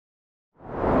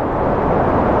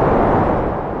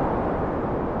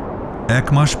এক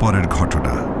মাস পরের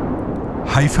ঘটনা।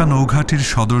 হাইফা নৌঘাটির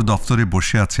সদর দফতরে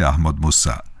বসে আছে আহমদ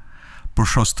মুসা।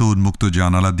 প্রশস্ত উন্মুক্ত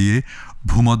জানালা দিয়ে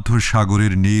ভূমধ্য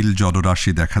সাগরের নীল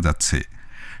জলরাশি দেখা যাচ্ছে।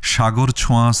 সাগর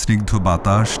ছোঁয়া স্নিগ্ধ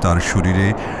বাতাস তার শরীরে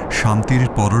শান্তির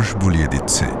পরশ বুলিয়ে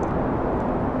দিচ্ছে।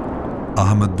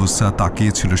 আহমদ মুসা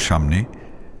তাকিয়েছিল সামনে।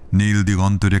 নীল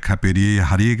দিগন্তরেখা পেরিয়ে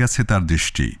হারিয়ে গেছে তার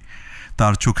দৃষ্টি।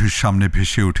 তার চোখের সামনে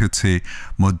ভেসে উঠেছে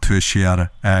মধ্য এশিয়ার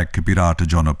এক বিরাট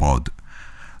জনপদ।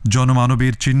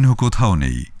 জনমানবের চিহ্ন কোথাও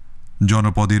নেই।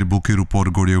 জনপদের বুকের উপর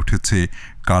গড়ে উঠেছে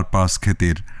কার্পাস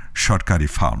ক্ষেতের সরকারি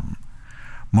ফার্ম।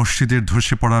 মসজিদের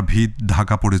ধসে পড়া ভিত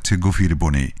ঢাকা পড়েছে গভীর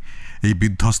বনে। এই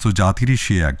বিধ্বস্ত জাতিরই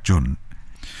সে একজন।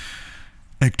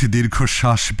 একটি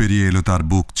দীর্ঘশ্বাস বেরিয়ে এলো তার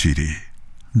বুক চিরে।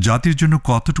 জাতির জন্য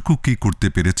কতটুকু কি করতে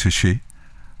পেরেছে সে।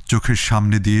 চোখের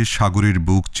সামনে দিয়ে সাগরের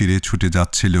বুক চিরে ছুটে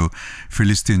যাচ্ছিল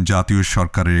ফিলিস্তিন জাতীয়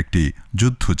সরকারের একটি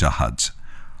যুদ্ধ জাহাজ।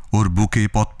 ওর বুকে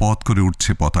পথ করে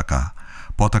উঠছে পতাকা।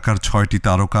 পতাকার 6টি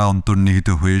তারকা অন্তর্নিহিত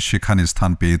হয়ে সেখানে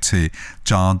স্থান পেয়েছে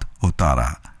চাঁদ ও তারা।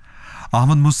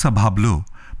 আহমদ মুসা ভাবল,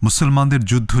 মুসলমানদের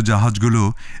যুদ্ধ জাহাজগুলো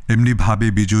এমনিভাবে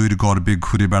বিজয়ীর গর্বে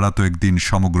ঘুরে বেড়াত একদিন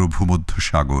সমগ্র ভূমধ্য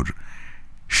সাগর।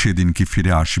 সেদিন কি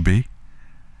ফিরে আসবে?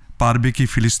 পারবে কি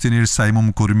ফিলিস্তিনের সাইমুম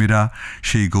কর্মীরা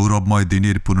সেই গৌরবময়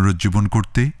দিনের পুনরুজ্জীবন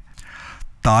করতে?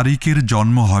 তারিকের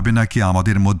জন্ম হবে নাকি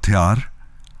আমাদের মধ্যে আর?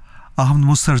 আহমদ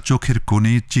মুসার চোখের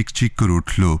কোণে চিকচিক করে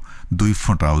উঠল 2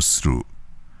 ফোঁটা অশ্রু।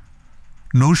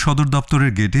 নৌ সদর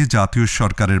দপ্তরের গেটে জাতীয়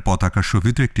সরকারের পতাকা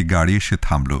শোভিত একটি গাড়ি এসে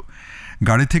থামল।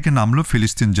 গাড়ি থেকে নামল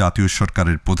ফিলিস্তিন জাতীয়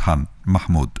সরকারের প্রধান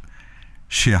মাহমুদ।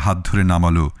 সে হাত ধরে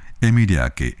নামালো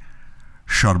এমিলিয়াকে।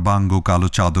 সর্বাঙ্গ কালো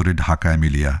চাদরে ঢাকা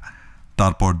এমিলিয়া।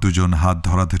 তারপর দুজন হাত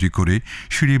ধরাধরি করে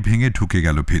সিঁড়ি ভেঙে ঢুকে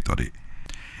গেল ভেতরে।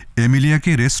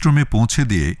 এমিলিয়াকে রেস্টরুমে পৌঁছে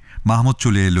দিয়ে মাহমুদ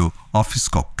চলে এলো অফিস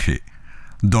কক্ষে।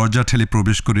 দরজা ঠেলে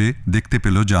প্রবেশ করে দেখতে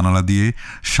পেল জানালা দিয়ে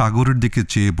সাগরের দিকে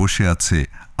চেয়ে বসে আছে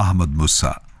আহমদ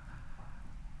মুসা।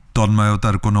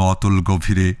 তন্ময়তার কোনো অতল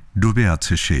গভীরে ডুবে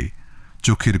আছে সে।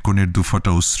 চোখের কোণের 2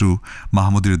 ফোঁটা অশ্রু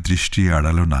মাহমুদের দৃষ্টি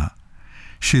এড়াল না।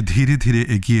 সে ধীরে ধীরে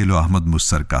এগিয়ে এলো আহমদ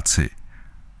মুসার কাছে।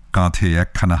 কাঁধে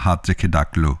একখানা হাত রেখে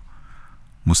ডাকল,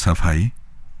 মুসা ভাই।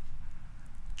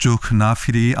 চোখ না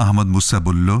ফিরিয়ে আহমদ মুসা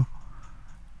বলল,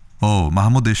 ও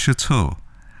মাহমুদ, এসেছ?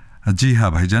 জি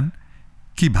হ্যাঁ ভাইজান।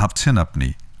 কি ভাবছেন আপনি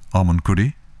অমন করে?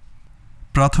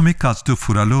 প্রাথমিক কাজ তো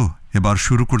ফুরালো, এবার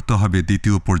শুরু করতে হবে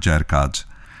দ্বিতীয় পর্যায়ের কাজ।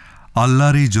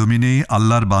 আল্লাহর এই জমিনে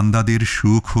আল্লাহর বান্দাদের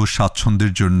সুখ ও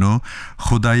স্বাচ্ছন্দ্যের জন্য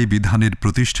খোদাই বিধানের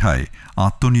প্রতিষ্ঠায়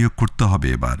আত্মনিয়োগ করতে হবে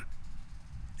এবার।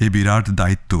 এ বিরাট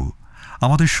দায়িত্ব।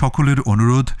 আমাদের সকলের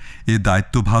অনুরোধ, এ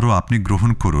দায়িত্বভারও আপনি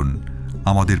গ্রহণ করুন,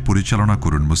 আমাদের পরিচালনা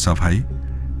করুন মুসা ভাই।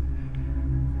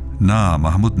 না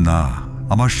মাহমুদ, না,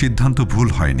 আমার সিদ্ধান্ত ভুল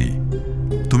হয়নি।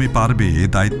 তুমি পারবে এ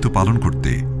দায়িত্ব পালন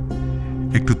করতে।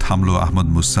 একটু থামল আহমদ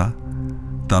মুসা,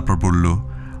 তারপর বলল,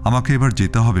 আমাকে এবার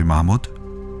যেতে হবে মাহমুদ।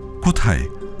 কোথায়?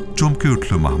 চমকে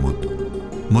উঠল মাহমুদ।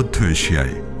 মধ্য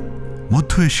এশিয়ায়।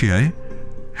 মধ্য এশিয়ায়?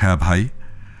 হ্যাঁ ভাই,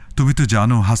 তুমি তো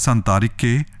জানো হাসান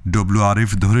তারিককে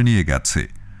WRF ধরে নিয়ে গেছে।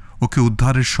 ওকে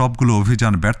উদ্ধারের সবগুলো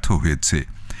অভিযান ব্যর্থ হয়েছে।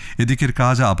 এদিকের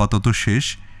কাজ আপাতত শেষ।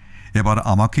 এবার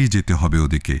আমাকেই যেতে হবে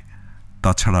ওদিকে।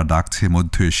 তাছাড়া ডাকছে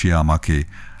মধ্য এশিয়া আমাকে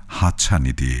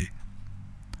হাতছানি দিয়ে।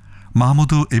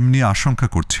 মাহমুদও এমনি আশঙ্কা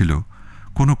করছিল।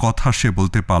 কোনো কথা সে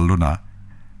বলতে পারল না।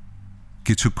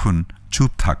 কিছুক্ষণ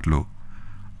চুপ থাকল।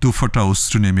 2 ফোঁটা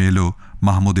অশ্রু নেমে এলো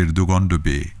মাহমুদের দুগণ্ড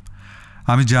বেয়ে।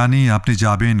 আমি জানি আপনি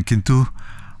যাবেন, কিন্তু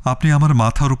আপনি আমার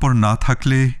মাথার উপর না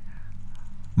থাকলে।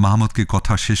 মাহমুদকে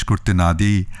কথা শেষ করতে না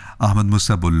দিয়েই আহমদ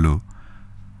মুসা বলল,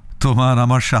 তোমার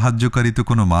আমার সাহায্যকারী তো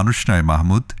কোনো মানুষ নয়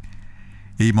মাহমুদ।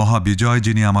 এই মহাবিজয়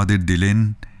যিনি আমাদের দিলেন,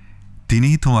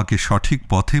 তিনিই তোমাকে সঠিক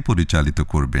পথে পরিচালিত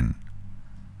করবেন।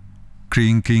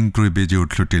 ক্রিং ক্রিং করে বেজে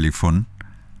উঠল টেলিফোন।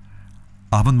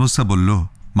 আহমদ মুসা বলল,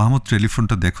 মাহমুদ,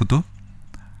 টেলিফোনটা দেখো তো।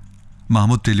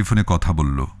 মাহমুদ টেলিফোনে কথা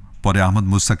বলল। পরে আহমদ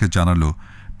মুসাকে জানালো,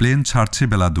 প্লেন ছাড়ছে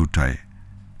বেলা 2টায়।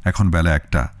 এখন বেলা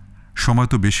 1টা। সময়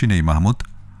তো বেশি নেই মাহমুদ,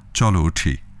 চলো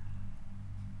উঠি।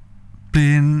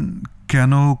 প্লেন?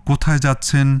 কেন? কোথায়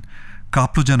যাচ্ছেন?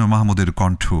 কাঁপল যেন মাহমুদের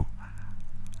কণ্ঠ।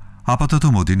 আপাতত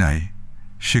মদিনায়।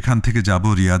 সেখান থেকে যাব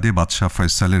রিয়াদে বাদশাহ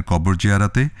ফয়সালের কবর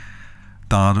জিয়ারাতে।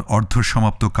 তাঁর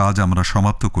অর্ধসমাপ্ত কাজ আমরা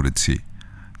সমাপ্ত করেছি।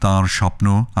 তাঁর স্বপ্ন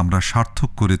আমরা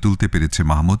সার্থক করে তুলতে পেরেছি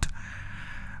মাহমুদ।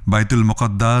 বাইতুল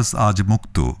মুকদ্দাস আজ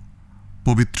মুক্ত।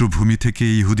 পবিত্র ভূমি থেকে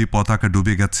ইহুদি পতাকা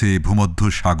ডুবে গেছে ভূমধ্য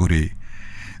সাগরে।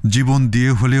 জীবন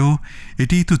দিয়ে হলেও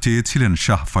এটিই তো চেয়েছিলেন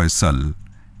শাহ ফয়সাল।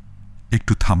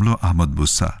 একটু থামল আহমদ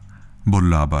মুসা,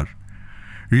 বলল আবার,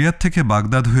 রিয়াদ থেকে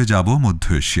বাগদাদ হয়ে যাব মধ্য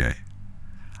এশিয়ায়।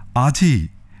 আজই?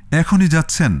 এখনই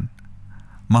যাচ্ছেন?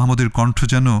 মাহমুদের কণ্ঠ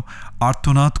যেন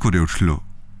আর্তনাদ করে উঠল।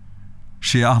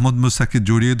 সে আহমদ মুসাকে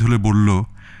জড়িয়ে ধরে বলল,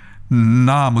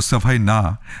 না মুসা ভাই, না,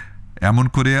 এমন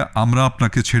করে আমরা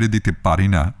আপনাকে ছেড়ে দিতে পারি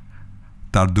না।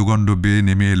 তার দুগণ্ড বেয়ে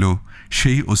নেমে এলো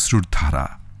সেই অশ্রুর ধারা।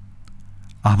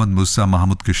 আহমদ মুসা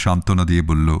মাহমুদকে সান্ত্বনা দিয়ে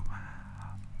বলল,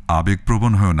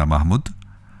 আবেগপ্রবণ হও না মাহমুদ,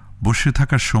 বসে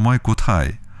থাকার সময়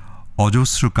কোথায়,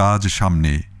 অজস্র কাজ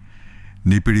সামনে।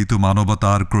 নিপীড়িত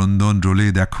মানবতার ক্রন্দন রোলে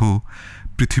দেখো,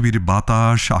 পৃথিবীর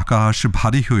বাতাস আকাশ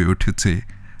ভারী হয়ে উঠেছে।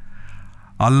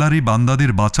 আল্লাহরই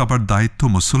বান্দাদের বাঁচাবার দায়িত্ব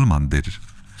মুসলমানদের।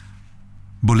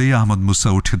 বলেই আহমদ মুসা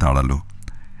উঠে দাঁড়াল।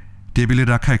 টেবিলে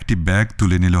রাখা একটি ব্যাগ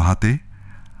তুলে নিল হাতে।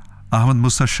 আহমদ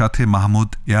মুসার সাথে মাহমুদ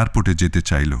এয়ারপোর্টে যেতে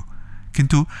চাইল,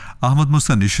 কিন্তু আহমদ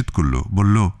মুসা নিষেধ করল,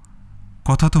 বলল,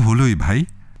 কথা তো হলোই ভাই।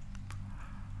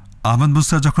 আহমদ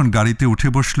মুসা যখন গাড়িতে উঠে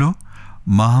বসল,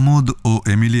 মাহমুদ ও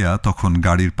এমিলিয়া তখন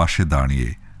গাড়ির পাশে দাঁড়িয়ে।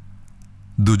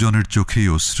 দুজনের চোখেই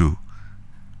অশ্রু,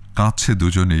 কাঁদছে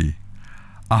দুজনেই।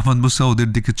 আহমদ মুসা ওদের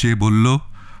দিকে চেয়ে বলল,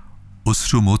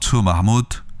 অশ্রু মোছো মাহমুদ,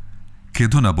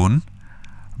 কেঁদো না বোন।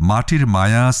 মাটির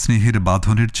মায়া স্নেহের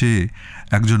বাঁধনের চেয়ে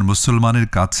একজন মুসলমানের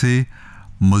কাছে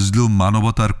মজলুম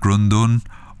মানবতার ক্রন্দন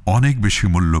অনেক বেশি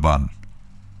মূল্যবান।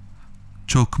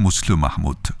 চোখ মুছল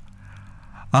মাহমুদ।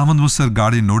 আহমদ মুসার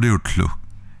গাড়ি নড়ে উঠল।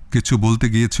 কিছু বলতে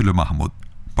গিয়েছিল মাহমুদ,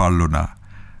 পারল না,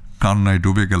 কান্নায়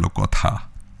ডুবে গেল কথা।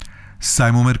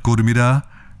 সাইমুমের কর্মীরা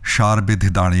সার বেঁধে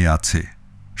দাঁড়িয়ে আছে,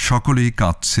 সকলেই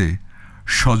কাঁদছে।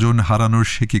 স্বজন হারানোর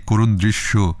সে কি করুণ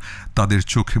দৃশ্য তাদের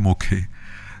চোখে মুখে।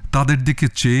 তাদের দিকে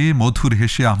চেয়ে মধুর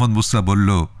হেসে আহমদ মুসা বলল,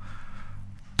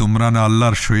 তোমরা না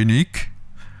আল্লাহর সৈনিক?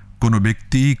 কোনো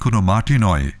ব্যক্তি, কোনো মাটি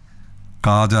নয়,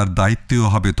 কাজ আর দায়িত্বও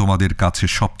হবে তোমাদের কাছে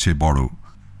সবচেয়ে বড়।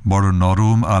 বড়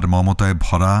নরম আর মমতায়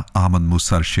ভরা আহমদ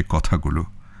মুসার সে কথাগুলো।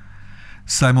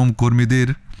 সাইমুম কর্মীদের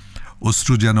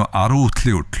অশ্রু যেন আরও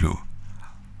উথলে উঠল।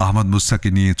 আহমদ মুসাকে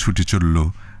নিয়ে ছুটে চলল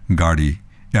গাড়ি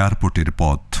এয়ারপোর্টের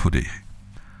পথ ধরে।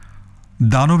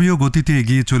 দানবীয় গতিতে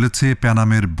এগিয়ে চলেছে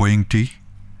প্যানামের বোয়িংটি।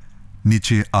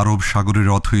 নিচে আরব সাগরের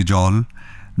অথই জল।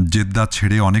 জেদ্দা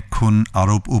ছেড়ে অনেকক্ষণ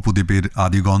আরব উপদ্বীপের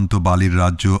আদিগন্ত বালির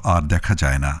রাজ্য আর দেখা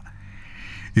যায় না।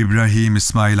 ইব্রাহিম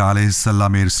ইসমাইল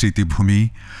আলাইহিসসালামের স্মৃতিভূমি,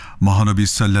 মহানবী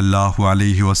সাল্লাল্লাহু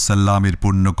আলাইহি ওয়াসাল্লামের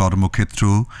পুণ্য কর্মক্ষেত্র,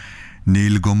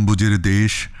 নীল গম্বুজের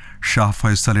দেশ, শাহ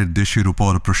ফয়সালের দেশের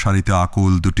উপর প্রসারিত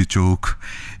আকুল দুটি চোখ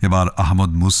এবার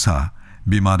আহমদ মুসা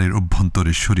বিমানের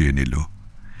অভ্যন্তরে সরিয়ে নিল।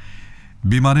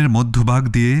 বিমানের মধ্যভাগ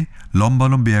দিয়ে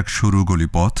লম্বালম্বি এক সরু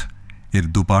গলিপথ, এর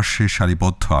দুপাশে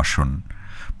সারিবদ্ধ আসন।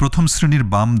 প্রথম শ্রেণীর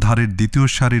বাম ধারের দ্বিতীয়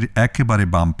সারির একেবারে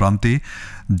বাম প্রান্তে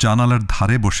জানালার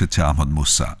ধারে বসেছে আহমদ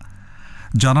মুসা।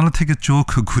 জানালা থেকে চোখ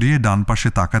ঘুরিয়ে ডান পাশে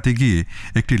তাকাতে গিয়ে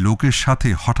একটি লোকের সাথে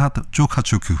হঠাৎ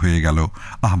চোখাচোখি হয়ে গেল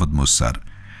আহমদ মুসার।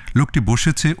 লোকটি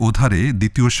বসেছে ওধারে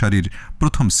দ্বিতীয় সারির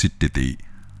প্রথম সিটটিতেই।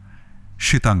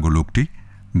 শ্বেতাঙ্গ লোকটি,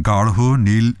 গাঢ়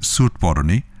নীল স্যুট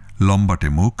পরনে, লম্বাটে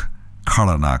মুখ,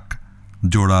 খাড়া নাক,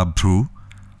 জোড়া ভ্রু,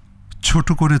 ছোট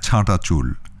করে ছাঁটা চুল,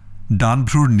 ডান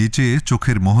ভ্রুর নিচে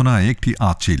চোখের মোহনায় একটি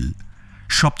আঁচিল।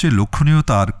 সবচেয়ে লক্ষণীয়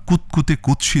তার কুতকুতে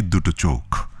কুৎসিত দুটো চোখ।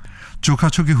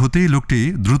 চোখাচোখি হতেই লোকটি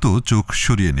দ্রুত চোখ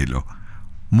সরিয়ে নিল।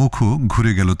 মুখও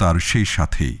ঘুরে গেল তার সেই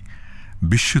সাথেই।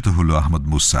 বিস্মিত হল আহমদ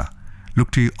মুসা।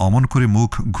 লোকটি অমন করে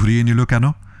মুখ ঘুরিয়ে নিল কেন?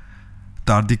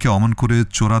 তার দিকে অমন করে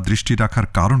চোরা দৃষ্টি রাখার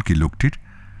কারণ কি লোকটির?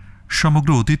 সমগ্র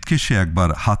অতীতকে সে একবার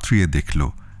হাতড়িয়ে দেখল।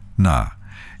 না,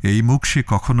 এই মুখ সে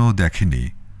কখনো দেখেনি।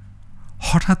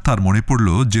 হঠাৎ তার মনে পড়ল,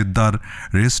 জেদ্দার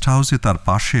রেস্ট হাউসে তার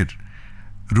পাশের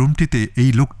রুমটিতে এই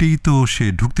লোকটিই তো সে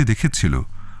ঢুকতে দেখেছিল।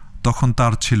 তখন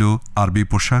তার ছিল আরবি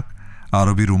পোশাক,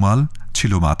 আরবি রুমাল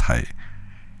ছিল মাথায়।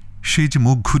 সেই যে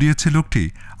মুখ ঘুরিয়েছে লোকটি,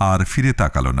 আর ফিরে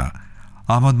তাকাল না।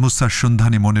 আহমদ মুসার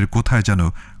সন্ধানী মনের কোথায় যেন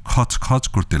খচখচ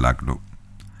করতে লাগল।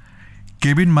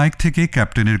 কেবিন মাইক থেকে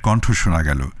ক্যাপ্টেনের কণ্ঠ শোনা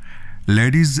গেল,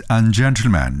 লেডিজ অ্যান্ড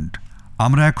জেন্টলম্যান,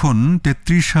 আমরা এখন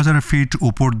 ৩৩,০০০ ফিট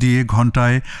উপর দিয়ে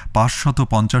ঘণ্টায়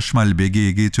 ৫৫০ মাইল বেগে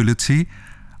এগিয়ে চলেছি,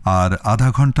 আর আধা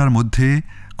ঘণ্টার মধ্যে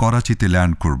করাচিতে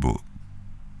ল্যান্ড করব।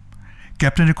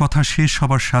 ক্যাপ্টেনের কথা শেষ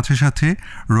হবার সাথে সাথে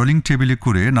রোলিং টেবিলে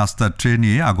করে নাস্তার ট্রে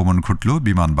নিয়ে আগমন ঘটল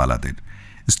বিমানবালাদের।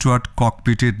 স্টুয়ার্ট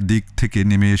ককপিটের দিক থেকে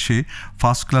নেমে এসে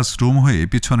ফার্স্ট ক্লাস রুম হয়ে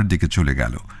পিছনের দিকে চলে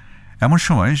গেল। এমন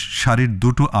সময় সারির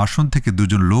দুটো আসন থেকে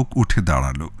দুজন লোক উঠে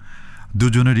দাঁড়ালো।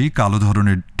 দুজনেরই কালো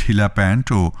ধরনের ঢিলা প্যান্ট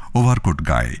ও ওভারকোট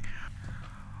গায়ে।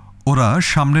 ওরা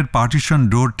সামনের পার্টিশন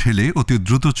ডোর ঠেলে অতি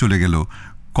দ্রুত চলে গেল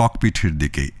ককপিটের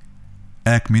দিকে।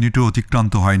 1 মিনিটও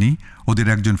অতিক্রান্ত হয়নি, ওদের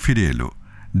একজন ফিরে এলো।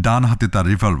 ডান হাতে তার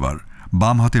রিভলভার,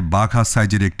 বাম হাতে বাঘা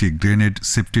সাইজের একটি গ্রেনেড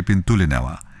সেফটি পিন তুলে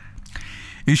নেওয়া।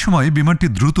 এই সময় বিমানটি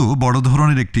দ্রুত বড়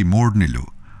ধরনের একটি মোড় নিল।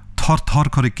 থরথর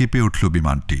করে কেঁপে উঠল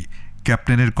বিমানটি।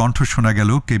 ক্যাপ্টেনের কণ্ঠ শোনা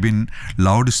গেল কেবিন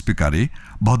লাউড স্পিকারে,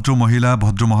 ভদ্রমহিলা,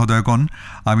 ভদ্রমহোদয়গণ,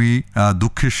 আমি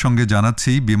দুঃখের সঙ্গে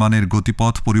জানাচ্ছি বিমানের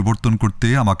গতিপথ পরিবর্তন করতে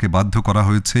আমাকে বাধ্য করা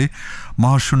হয়েছে।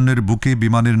 মহাশূন্যের বুকে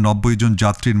বিমানের 90 জন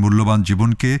যাত্রীর মূল্যবান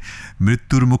জীবনকে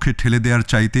মৃত্যুর মুখে ঠেলে দেওয়ার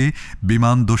চাইতে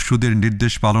বিমান দস্যুদের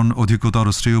নির্দেশ পালন অধিকতর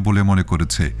শ্রেয় বলে মনে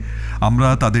করেছে। আমরা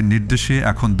তাদের নির্দেশে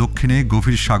এখন দক্ষিণে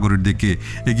গভীর সাগরের দিকে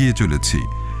এগিয়ে চলেছি।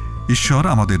 ঈশ্বর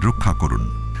আমাদের রক্ষা করুন।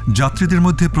 যাত্রীদের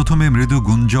মধ্যে প্রথমে মৃদু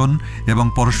গুঞ্জন এবং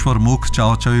পরস্পর মুখ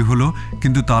চাওয়াচাওয়ি হলো,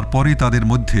 কিন্তু তারপরেই তাদের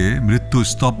মধ্যে মৃত্যু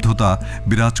স্তব্ধতা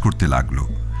বিরাজ করতে লাগল।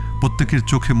 প্রত্যেকের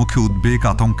চোখে মুখে উদ্বেগ,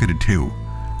 আতঙ্কের ঢেউ।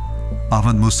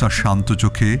 আহমদ মুসা শান্ত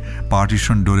চোখে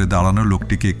পার্টিশন ডোরে দাঁড়ানো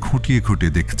লোকটিকে খুঁটিয়ে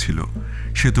খুঁটিয়ে দেখছিল।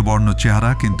 শ্বেতবর্ণ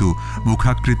চেহারা, কিন্তু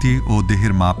মুখাকৃতি ও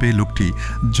দেহের মাপে লোকটি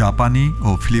জাপানি ও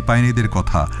ফিলিপাইনিদের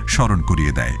কথা স্মরণ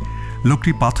করিয়ে দেয়।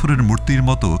 লোকটি পাথরের মূর্তির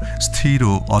মতো স্থির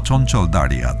ও অচঞ্চল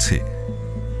দাঁড়িয়ে আছে।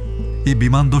 এই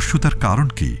বিমান দস্যুতার কারণ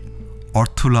কি?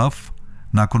 অর্থলাভ,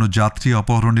 না কোনো যাত্রী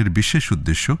অপহরণের বিশেষ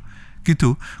উদ্দেশ্য? কিন্তু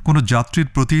কোনো যাত্রীর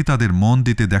প্রতি তাদের মন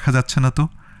দিতে দেখা যাচ্ছে না তো।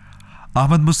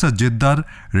 আহমদ মুসা জেদ্দার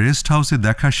রেস্ট হাউসে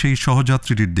দেখা সেই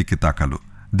সহযাত্রীটির দিকে তাকালো।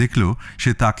 দেখল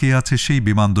সে তাকিয়ে আছে সেই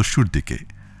বিমান দস্যুর দিকে।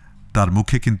 তার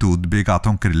মুখে কিন্তু উদ্বেগ,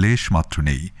 আতঙ্কের লেশ মাত্র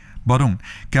নেই, বরং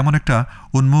কেমন একটা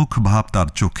উন্মুখ ভাব তার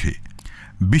চোখে।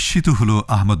 বিস্মিত হল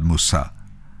আহমদ মুসা।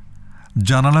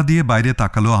 জানালা দিয়ে বাইরে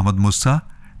তাকালো আহমদ মুসা।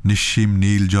 নিঃসীম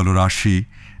নীল জলরাশি,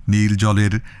 নীল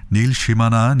জলের নীল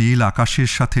সীমানা নীল আকাশের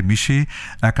সাথে মিশে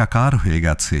একাকার হয়ে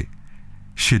গেছে।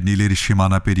 সে নীলের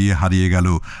সীমানা পেরিয়ে হারিয়ে গেল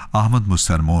আহমদ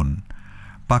মুসার মন।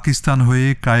 পাকিস্তান হয়ে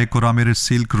কায়েকোরামের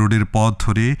সিল্ক রোডের পথ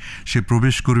ধরে সে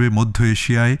প্রবেশ করবে মধ্য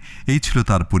এশিয়ায়, এই ছিল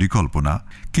তার পরিকল্পনা।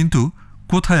 কিন্তু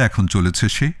কোথায় এখন চলেছে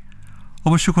সে?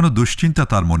 অবশ্য কোনো দুশ্চিন্তা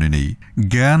তার মনে নেই।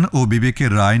 জ্ঞান ও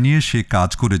বিবেকের রায় নিয়ে সে কাজ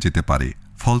করে যেতে পারে।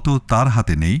 ফল তো তার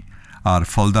হাতে নেই, আর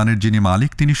ফলদানের যিনি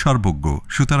মালিক তিনি সর্বজ্ঞ।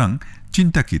 সুতরাং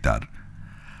চিন্তা কি তার?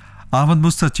 আহমদ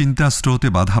মুসা চিন্তা স্রোতে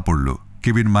বাধা পড়ল।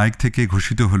 কেবিন মাইক থেকে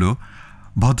ঘোষিত হল,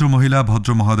 ভদ্রমহিলা,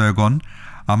 ভদ্রমহোদয়গণ,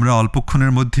 আমরা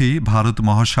অল্পক্ষণের মধ্যেই ভারত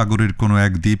মহাসাগরের কোনো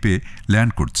এক দ্বীপে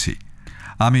ল্যান্ড করছি।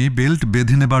 আমি বেল্ট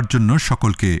বেঁধে নেবার জন্য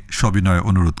সকলকে সবিনয়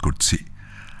অনুরোধ করছি।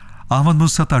 আহমদ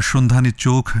মুসা তার সন্ধানী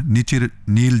চোখ নিচের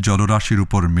নীল জলরাশির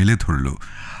উপর মেলে ধরল।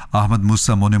 আহমদ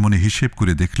মুসা মনে মনে হিসেব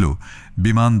করে দেখল,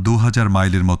 বিমান 2000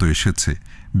 মাইলের মতো এসেছে।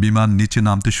 বিমান নিচে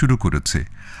নামতে শুরু করেছে।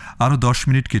 আরও 10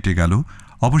 মিনিট কেটে গেল।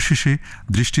 অবশেষে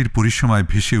দৃষ্টির পরিসীমায়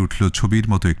ভেসে উঠল ছবির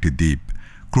মতো একটি দ্বীপ।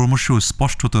 ক্রমশ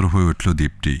স্পষ্টতর হয়ে উঠল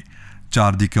দ্বীপটি।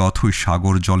 চারদিকে অথই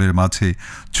সাগর, জলের মাঝে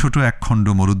ছোট একখণ্ড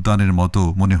মরুদ্যানের মতো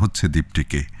মনে হচ্ছে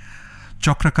দ্বীপটিকে।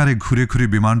 চক্রাকারে ঘুরে ঘুরে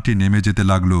বিমানটি নেমে যেতে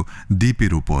লাগল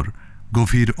দ্বীপের উপর।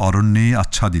 গভীর অরণ্যে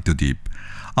আচ্ছাদিত দ্বীপ।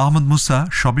 আহমদ মুসা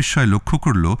সবিস্ময়ে লক্ষ্য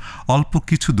করল, অল্প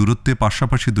কিছু দূরত্বে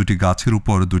পাশাপাশি দুটি গাছের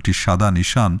উপর দুটি সাদা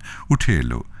নিশান উঠে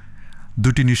এলো।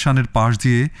 দুটি নিশানের পাশ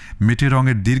দিয়ে মেটে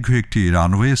রঙের দীর্ঘ একটি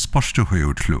রানওয়ে স্পষ্ট হয়ে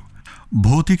উঠল।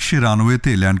 ভৌতিক সে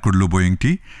রানওয়েতে ল্যান্ড করল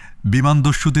বোয়িংটি। বিমান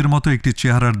দস্যুদের মতো একটি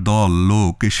চেহারার দল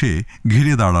লোক এসে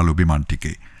ঘিরে দাঁড়ালো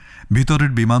বিমানটিকে।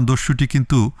 ভিতরের বিমান দস্যুটি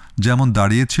কিন্তু যেমন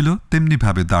দাঁড়িয়েছিল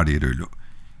তেমনিভাবে দাঁড়িয়ে রইল।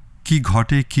 কি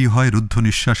ঘটে, কি হয়, রুদ্ধ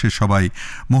নিঃশ্বাসে সবাই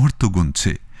মুহূর্ত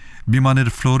গুনছে। বিমানের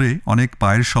ফ্লোরে অনেক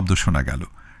পায়ের শব্দ শোনা গেল।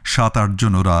 7-8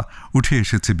 জন ওরা উঠে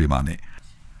এসেছে বিমানে।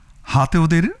 হাতে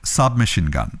ওদের সাবমেশিন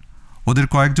গান। ওদের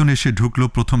কয়েকজন এসে ঢুকল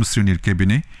প্রথম শ্রেণীর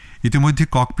কেবিনে। ইতিমধ্যে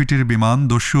ককপিটের বিমান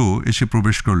দস্যু এসে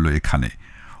প্রবেশ করল এখানে।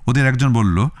 ওদের একজন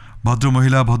বলল,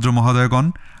 ভদ্রমহিলা, ভদ্রমহোদয়গণ,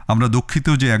 আমরা দুঃখিত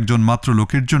যে একজন মাত্র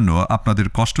লোকের জন্য আপনাদের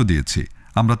কষ্ট দিয়েছি।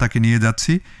 আমরা তাকে নিয়ে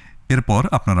যাচ্ছি। এরপর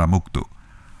আপনারা মুক্ত।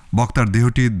 বক্তার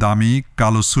দেহটি দামি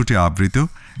কালো স্যুটে আবৃত,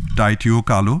 টাইটিও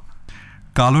কালো।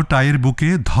 কালো টাইয়ের বুকে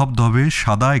ধবধবে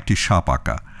সাদা একটি সাপ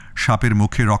আঁকা। সাপের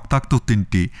মুখে রক্তাক্ত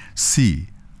 3টি সি।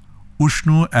 উষ্ণ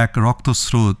এক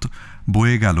রক্তস্রোত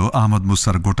বয়ে গেল আহমদ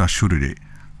মুসার গোটা শরীরে।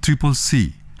 Triple C.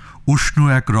 উষ্ণ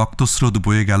এক রক্তস্রোত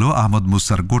বয়ে গেল আহমদ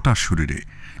মুসার গোটা শরীরে।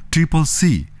 ট্রিপল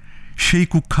সি, সেই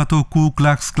কুখ্যাত কু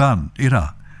ক্লাক্স ক্লান, এরা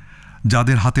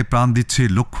যাদের হাতে প্রাণ দিচ্ছে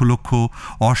লক্ষ লক্ষ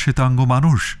অশ্বেতাঙ্গ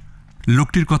মানুষ।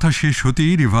 লোকটির কথা শেষ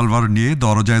হতেই রিভলভার নিয়ে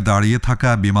দরজায় দাঁড়িয়ে থাকা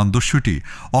বিমান দস্যুটি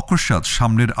অকস্মাৎ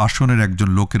সামনের আসনের একজন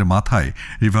লোকের মাথায়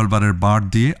রিভলভারের বাঁট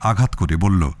দিয়ে আঘাত করে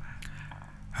বলল,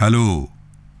 হ্যালো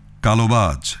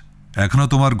কালোবাজ, এখনো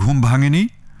তোমার ঘুম ভাঙেনি?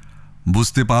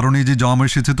 বুঝতে পারোনি যে জম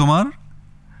এসেছে তোমার?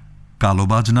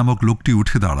 কালোবাজ নামক লোকটি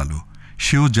উঠে দাঁড়ালো।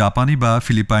 সেও জাপানি বা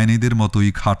ফিলিপাইনিদের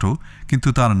মতোই খাটো, কিন্তু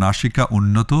তার নাসিকা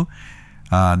উন্নত,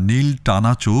 নীল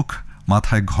টানা চোখ,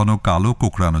 মাথায় ঘন কালো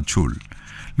কোকড়ানো চুল।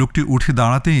 লোকটি উঠে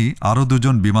দাঁড়াতেই আরও 2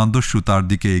 জন বিমানদস্যু তার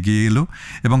দিকে এগিয়ে এলো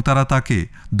এবং তারা তাকে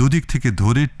দুদিক থেকে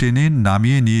ধরে টেনে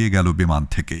নামিয়ে নিয়ে গেল বিমান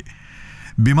থেকে।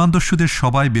 বিমানদস্যুদের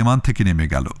সবাই বিমান থেকে নেমে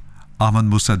গেল। আহমদ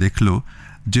মুসা দেখল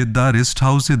জেদ্দা রেস্ট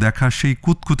হাউসে দেখা সেই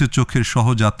কুতকুতে চোখের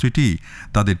সহযাত্রীটি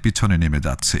তাদের পিছনে নেমে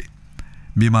যাচ্ছে।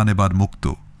 বিমান এবার মুক্ত।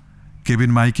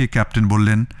 কেবিন মাইকে ক্যাপ্টেন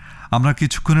বললেন, আমরা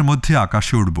কিছুক্ষণের মধ্যে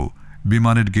আকাশে উড়ব,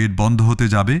 বিমানের গেট বন্ধ হতে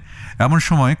যাবে। এমন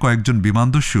সময় কয়েকজন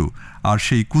বিমানদস্যু আর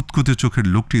সেই কুতকুতে চোখের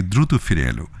লোকটি দ্রুত ফিরে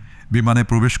এলো। বিমানে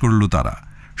প্রবেশ করল তারা।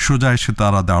 সোজা এসে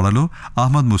তারা দাঁড়ালো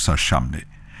আহমদ মুসার সামনে।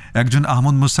 একজন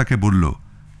আহমদ মুসাকে বলল,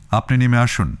 আপনি নেমে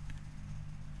আসুন।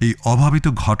 এই অভাবিত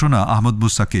ঘটনা আহমদ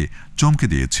মুসাকে চমকে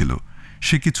দিয়েছিল।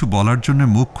 সে কিছু বলার জন্য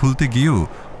মুখ খুলতে গিয়েও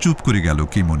চুপ করে গেল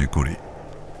কি মনে করে।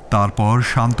 তারপর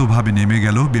শান্তভাবে নেমে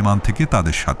গেল বিমান থেকে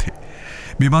তাদের সাথে।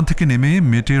 বিমান থেকে নেমে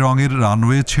মেটে রঙের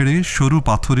রানওয়ে ছেড়ে সরু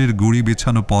পাথরের গুঁড়ি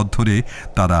বিছানো পথ ধরে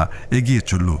তারা এগিয়ে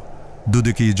চলল।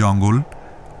 দুদিকেই জঙ্গল,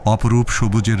 অপরূপ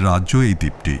সবুজের রাজ্য এই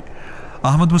দ্বীপটি।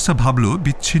 আহমদ মুসা ভাবল,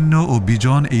 বিচ্ছিন্ন ও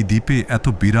বিজন এই দ্বীপে এত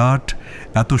বিরাট,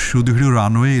 এত সুদৃঢ়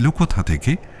রানওয়ে এলো কোথা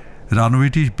থেকে?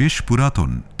 রানওয়েটি বেশ পুরাতন।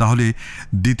 তাহলে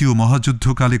দ্বিতীয়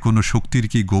মহাযুদ্ধকালে কোনো শক্তির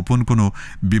কি গোপন কোনো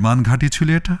বিমান ঘাঁটি ছিল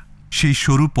এটা? সেই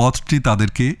সরু পথটি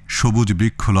তাদেরকে সবুজ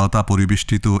বৃক্ষলতা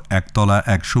পরিবেষ্টিত একতলা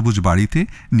এক সবুজ বাড়িতে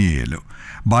নিয়ে এলো।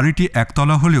 বাড়িটি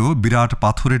একতলা হলেও বিরাট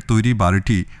পাথরের তৈরি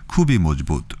বাড়িটি খুবই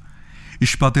মজবুত।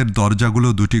 ইস্পাতের দরজাগুলো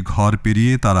দুটি ঘর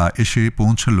পেরিয়ে তারা এসে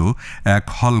পৌঁছল এক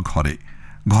হল ঘরে।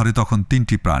 ঘরে তখন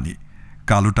 3টি প্রাণী।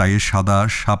 কালো টায়ে সাদা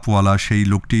সাপওয়ালা সেই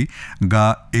লোকটি গা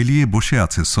এলিয়ে বসে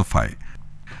আছে সোফায়।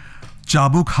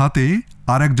 চাবুক হাতে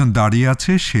আর একজন দাঁড়িয়ে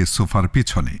আছে সে সোফার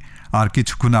পিছনে। আর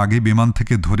কিছুক্ষণ আগে বিমান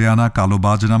থেকে ধরে আনা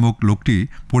কালোবাজ নামক লোকটি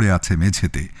পড়ে আছে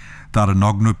মেঝেতে। তার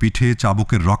নগ্ন পিঠে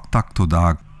চাবুকের রক্তাক্ত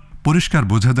দাগ। পরিষ্কার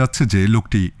বোঝা যাচ্ছে যে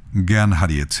লোকটি জ্ঞান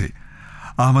হারিয়েছে।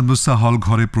 আহমদ মুসা হল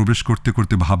ঘরে প্রবেশ করতে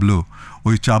করতে ভাবল,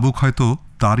 ওই চাবুক হয়তো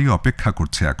তারই অপেক্ষা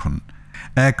করছে এখন।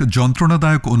 এক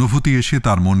যন্ত্রণাদায়ক অনুভূতি এসে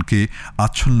তার মনকে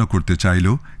আচ্ছন্ন করতে চাইল,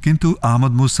 কিন্তু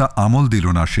আহমদ মুসা আমল দিল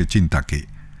না সে চিন্তাকে।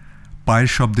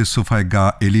 পায়ের শব্দে সোফায় গা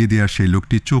এলিয়ে দেওয়া সেই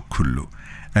লোকটি চোখ খুলল।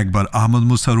 একবার আহমদ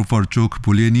মুসার উপর চোখ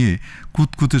বুলিয়ে নিয়ে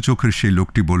কুতকুতে চোখের সেই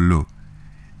লোকটি বলল,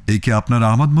 এই কি আপনার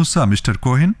আহমদ মুসা, মিস্টার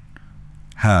কোহেন?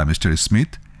 হ্যাঁ, মিস্টার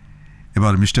স্মিথ।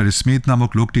 এবার মিস্টার স্মিথ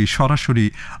নামক লোকটি সরাসরি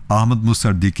আহমদ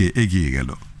মুসার দিকে এগিয়ে গেল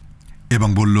এবং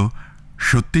বলল,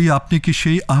 সত্যিই আপনি কি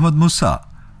সেই আহমদ মুসা?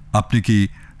 আপনি কি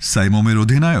সাইমমের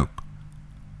অধিনায়ক?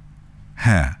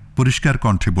 হ্যাঁ, পরিষ্কার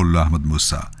কণ্ঠে বলল আহমদ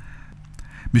মুসা।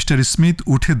 মিস্টার স্মিথ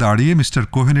উঠে দাঁড়িয়ে মিস্টার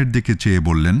কোহেনের দিকে চেয়ে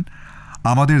বললেন,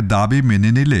 আমাদের দাবি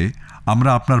মেনে নিলে আমরা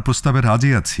আপনার প্রস্তাবে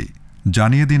রাজি আছি।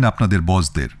 জানিয়ে দিন আপনাদের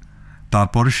বসদের।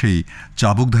 তারপর সেই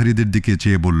চাবুকধারীদের দিকে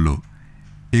চেয়ে বলল,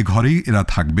 এ ঘরেই এরা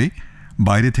থাকবে।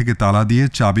 বাইরে থেকে তালা দিয়ে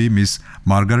চাবি মিস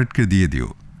মার্গারেটকে দিয়ে দিও।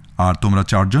 আর তোমরা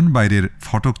 4 জন বাইরের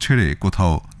ফটক ছেড়ে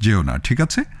কোথাও যেও না, ঠিক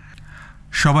আছে?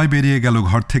 সবাই বেরিয়ে গেল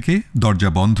ঘর থেকে। দরজা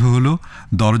বন্ধ হলো।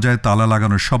 দরজায় তালা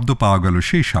লাগানোর শব্দ পাওয়া গেল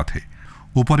সেই সাথে।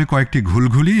 উপরে কয়েকটি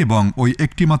ঘুলঘুলি এবং ওই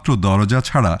একটিমাত্র দরজা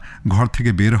ছাড়া ঘর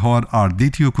থেকে বের হওয়ার আর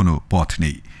দ্বিতীয় কোনো পথ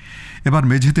নেই। এবার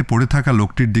মেঝেতে পড়ে থাকা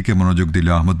লোকটির দিকে মনোযোগ দিল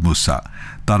আহমদ মুসা।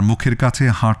 তার মুখের কাছে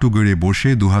হাঁটু গেড়ে বসে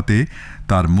দুহাতে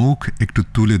তার মুখ একটু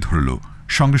তুলে ধরল।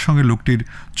 সঙ্গে সঙ্গে লোকটির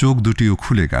চোখ দুটিও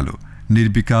খুলে গেল।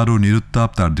 নির্বিকার ও নিরুত্তাপ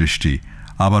তার দৃষ্টি।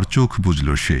 আবার চোখ বুঝল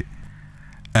সে।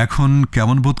 এখন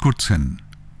কেমন বোধ করছেন?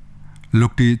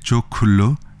 লোকটি চোখ খুলল,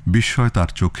 বিস্ময় তার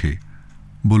চোখে।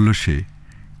 বলল সে,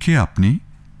 কে আপনি?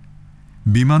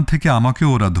 বিমান থেকে আমাকে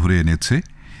ওরা ধরে এনেছে।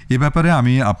 এ ব্যাপারে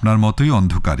আমি আপনার মতোই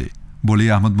অন্ধকারে। বলে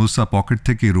আহমদ মুসা পকেট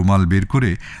থেকে রুমাল বের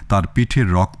করে তার পিঠের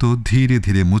রক্ত ধীরে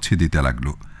ধীরে মুছে দিতে লাগল।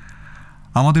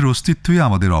 আমাদের অস্তিত্বই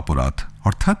আমাদের অপরাধ,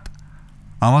 অর্থাৎ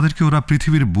আমাদেরকে ওরা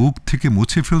পৃথিবীর বুক থেকে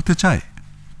মুছে ফেলতে চায়।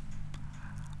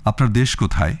 আপনার দেশ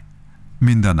কোথায়?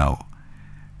 মিন্দানাও।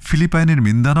 ফিলিপাইনের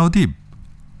মিন্দানাও দ্বীপ?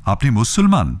 আপনি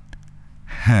মুসলমান?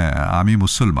 হ্যাঁ, আমি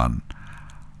মুসলমান।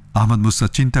 আহমদ মুসা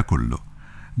চিন্তা করল,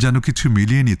 যেন কিছু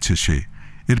মিলিয়ে নিচ্ছে সে।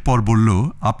 এরপর বলল,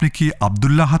 আপনি কি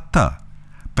আবদুল্লাহ হাত্তা,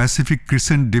 প্যাসিফিক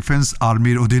ক্রিসেন্ট ডিফেন্স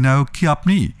আর্মির অধিনায়ক কি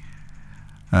আপনি?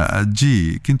 জি,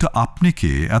 কিন্তু আপনি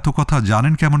কে? এত কথা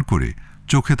জানেন কেমন করে?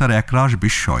 চোখে তার একরাশ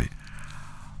বিস্ময়।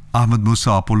 আহমদ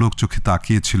মুসা অপলক চোখে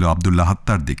তাকিয়েছিল আবদুল্লাহ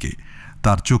হাত্তার দিকে।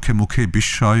 তার চোখে মুখে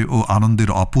বিস্ময় ও আনন্দের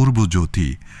অপূর্ব জ্যোতি।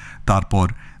 তারপর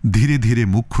ধীরে ধীরে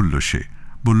মুখ খুলল সে।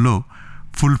 বলল,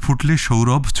 ফুল ফুটলে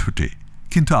সৌরভ ছুটে।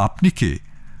 কিন্তু আপনি কে?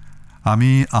 আমি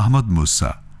আহমদ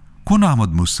মুসা। কোন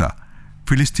আহমদ মুসা?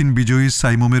 ফিলিস্তিন বিজয়ী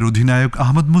সাইমুমের অধিনায়ক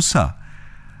আহমদ মুসা?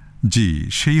 জি,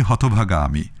 সেই হতভাগা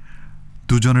আমি।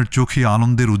 দুজনের চোখে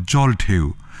আনন্দের উজ্জ্বল ঢেউ।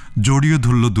 জড়িয়ে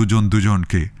ধরল দুজন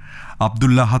দুজনকে।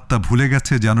 আবদুল্লাহ হাত্তা ভুলে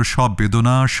গেছে যেন সব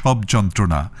বেদনা, সব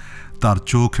যন্ত্রণা। তার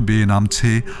চোখ বেয়ে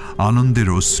নামছে আনন্দের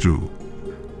অশ্রু।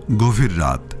 গভীর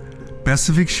রাত।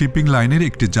 প্যাসিফিক শিপিং লাইনের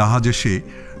একটি জাহাজ এসে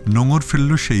নোঙর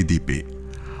ফেলল সেই দ্বীপে।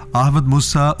 আহমদ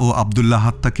মুসা ও আবদুল্লাহ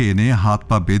হাত্তাকে এনে হাত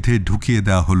পা বেঁধে ঢুকিয়ে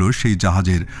দেওয়া হলো সেই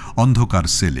জাহাজের অন্ধকার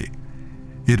সেলে।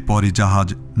 এরপরই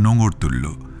জাহাজ নোঙর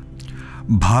তুলল।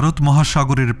 ভারত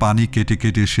মহাসাগরের পানি কেটে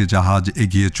কেটে সে জাহাজ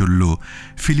এগিয়ে চলল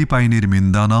ফিলিপাইনের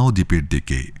মিন্দানাও দ্বীপের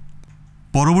দিকে।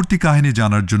 পরবর্তী কাহিনী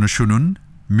জানার জন্য শুনুন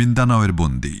মিন্দানাওয়ের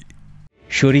বন্দী।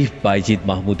 শরীফ বাইজিদ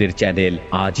মাহমুদের চ্যানেল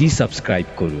আজই সাবস্ক্রাইব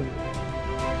করুন।